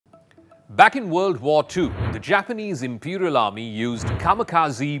Back in World War II, the Japanese Imperial Army used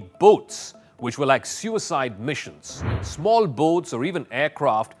kamikaze boats, which were like suicide missions. Small boats or even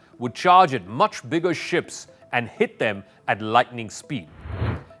aircraft would charge at much bigger ships and hit them at lightning speed.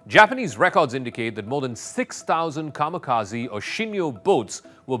 Japanese records indicate that more than 6,000 kamikaze or shinyo boats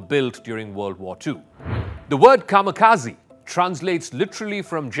were built during World War II. The word kamikaze translates literally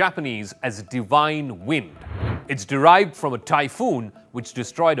from Japanese as divine wind. It's derived from a typhoon which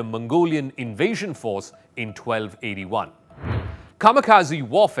destroyed a Mongolian invasion force in 1281. Kamikaze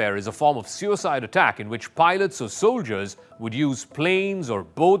warfare is a form of suicide attack in which pilots or soldiers would use planes or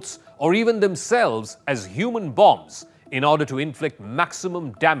boats or even themselves as human bombs in order to inflict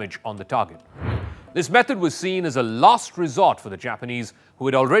maximum damage on the target. This method was seen as a last resort for the Japanese, who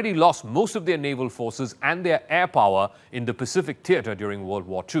had already lost most of their naval forces and their air power in the Pacific theater during World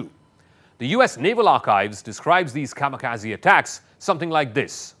War II. The US Naval Archives describes these kamikaze attacks something like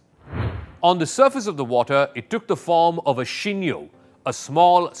this. On the surface of the water, it took the form of a shinyo, a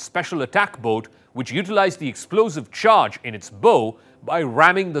small special attack boat which utilized the explosive charge in its bow by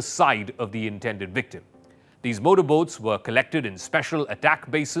ramming the side of the intended victim. These motorboats were collected in special attack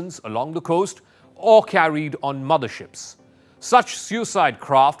basins along the coast or carried on motherships. Such suicide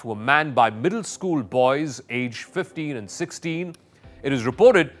craft were manned by middle school boys aged 15 and 16. It is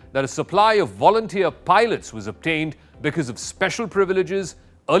reported that a supply of volunteer pilots was obtained because of special privileges,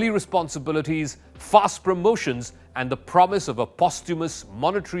 early responsibilities, fast promotions, and the promise of a posthumous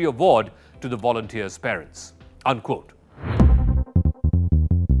monetary award to the volunteers' parents." Unquote.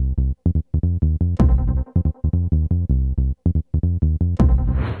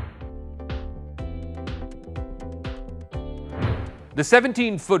 The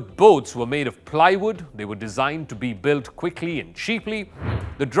 17-foot boats were made of plywood. They were designed to be built quickly and cheaply.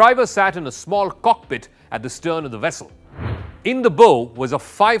 The driver sat in a small cockpit at the stern of the vessel. In the bow was a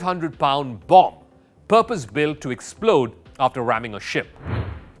 500-pound bomb, purpose-built to explode after ramming a ship.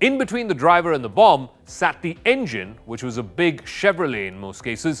 In between the driver and the bomb sat the engine, which was a big Chevrolet in most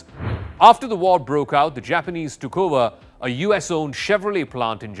cases. After the war broke out, the Japanese took over a US-owned Chevrolet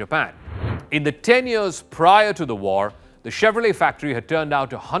plant in Japan. In the 10 years prior to the war, the Chevrolet factory had turned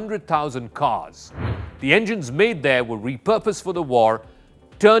out 100,000 cars. The engines made there were repurposed for the war,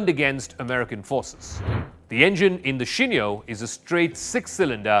 turned against American forces. The engine in the Shinyo is a straight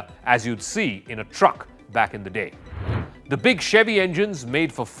 6-cylinder, as you'd see in a truck back in the day. The big Chevy engines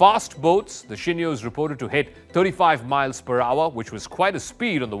made for fast boats. The Shinyos reported to hit 35 miles per hour, which was quite a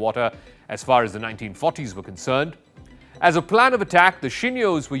speed on the water as far as the 1940s were concerned. As a plan of attack, the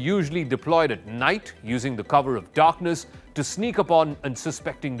Shinyos were usually deployed at night using the cover of darkness to sneak upon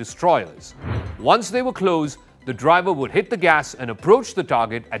unsuspecting destroyers. Once they were close, the driver would hit the gas and approach the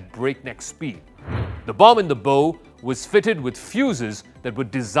target at breakneck speed. The bomb in the bow was fitted with fuses that were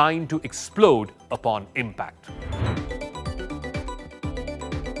designed to explode upon impact.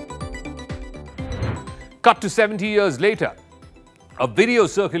 Cut to 70 years later. A video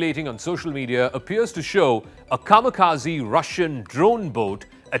circulating on social media appears to show a kamikaze Russian drone boat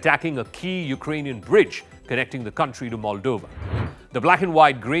attacking a key Ukrainian bridge connecting the country to Moldova. The black and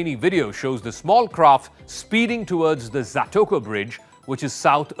white grainy video shows the small craft speeding towards the Zatoka bridge, which is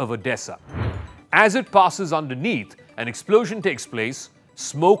south of Odessa. As it passes underneath, an explosion takes place.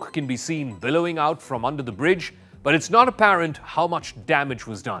 Smoke can be seen billowing out from under the bridge, but it's not apparent how much damage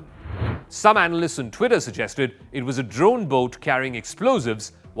was done. Some analysts on Twitter suggested it was a drone boat carrying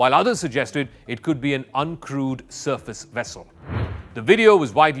explosives, while others suggested it could be an uncrewed surface vessel. The video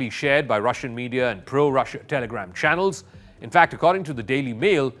was widely shared by Russian media and pro-Russia Telegram channels. In fact, according to the Daily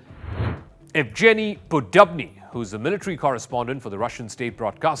Mail, Evgeny Podubny, who's a military correspondent for the Russian state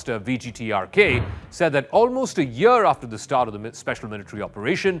broadcaster VGTRK, said that almost a year after the start of the special military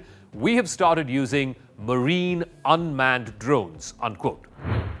operation, we have started using marine unmanned drones, unquote.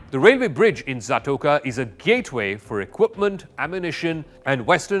 The railway bridge in Zatoka is a gateway for equipment, ammunition, and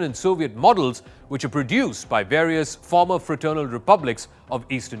Western and Soviet models which are produced by various former fraternal republics of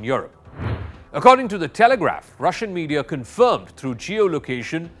Eastern Europe. According to the Telegraph, Russian media confirmed through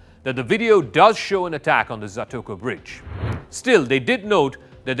geolocation that the video does show an attack on the Zatoka bridge. Still, they did note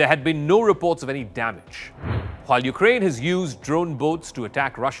that there had been no reports of any damage. While Ukraine has used drone boats to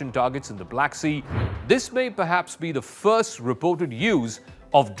attack Russian targets in the Black Sea, this may perhaps be the first reported use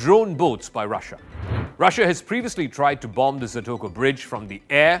of drone boats by Russia. Russia has previously tried to bomb the Zatoka bridge from the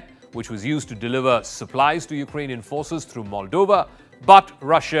air, which was used to deliver supplies to Ukrainian forces through Moldova, but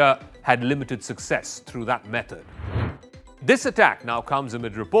Russia had limited success through that method. This attack now comes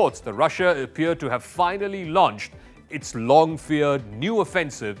amid reports that Russia appeared to have finally launched its long-feared new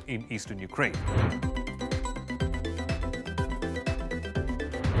offensive in eastern Ukraine.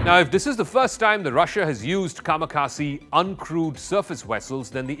 Now, if this is the first time that Russia has used kamikaze uncrewed surface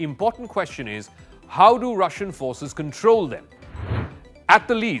vessels, then the important question is, how do Russian forces control them? At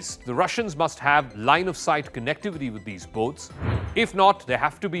the least, the Russians must have line-of-sight connectivity with these boats. If not, there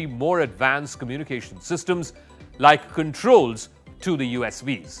have to be more advanced communication systems like controls to the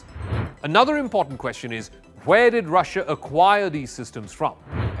USVs. Another important question is, where did Russia acquire these systems from?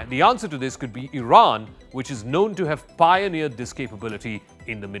 And the answer to this could be Iran, which is known to have pioneered this capability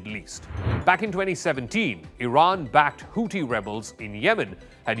in the Middle East. Back in 2017, Iran-backed Houthi rebels in Yemen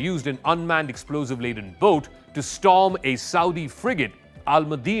had used an unmanned explosive-laden boat to storm a Saudi frigate,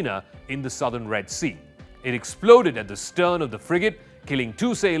 Al-Madina, in the southern Red Sea. It exploded at the stern of the frigate, killing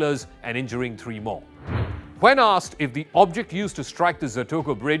 2 sailors and injuring 3 more. When asked if the object used to strike the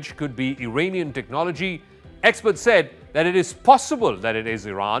Zatoka bridge could be Iranian technology, experts said that it is possible that it is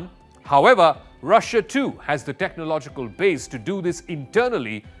Iran. However, Russia too has the technological base to do this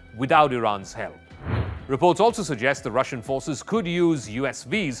internally without Iran's help. Reports also suggest the Russian forces could use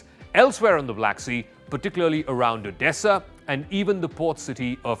USVs elsewhere on the Black Sea, particularly around Odessa and even the port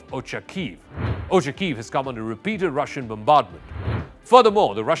city of Ochakiv. Ochakiv has come under repeated Russian bombardment.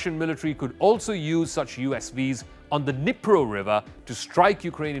 Furthermore, the Russian military could also use such USVs on the Dnipro River to strike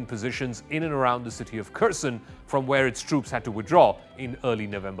Ukrainian positions in and around the city of Kherson, from where its troops had to withdraw in early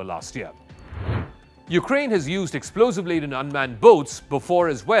November last year. Ukraine has used explosive-laden unmanned boats before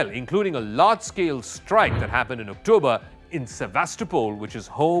as well, including a large-scale strike that happened in October in Sevastopol, which is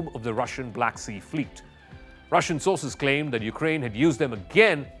home of the Russian Black Sea Fleet. Russian sources claim that Ukraine had used them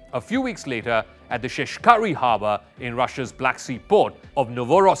again a few weeks later at the Sheshkari harbor in Russia's Black Sea port of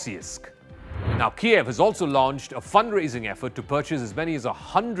Novorossiysk. Now, Kiev has also launched a fundraising effort to purchase as many as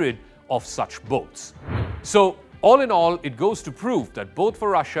 100 of such boats. So, all in all, it goes to prove that both for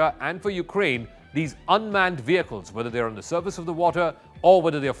Russia and for Ukraine, these unmanned vehicles, whether they're on the surface of the water or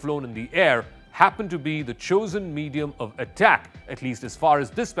whether they're flown in the air, happen to be the chosen medium of attack, at least as far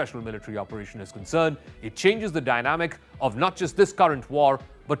as this special military operation is concerned. It changes the dynamic of not just this current war,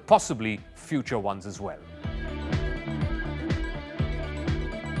 but possibly future ones as well.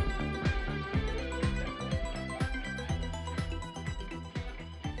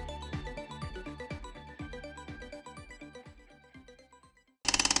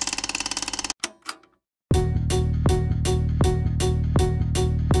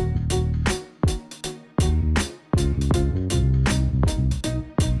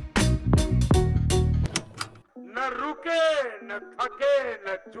 न रुके न थके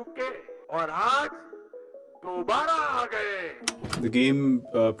न झुके और आज दोबारा आ गए. The game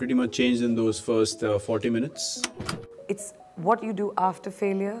pretty much changed in those first 40 minutes. It's what you do after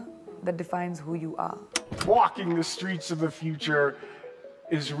failure that defines who you are. Walking the streets of the future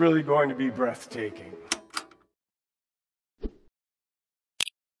is really going to be breathtaking.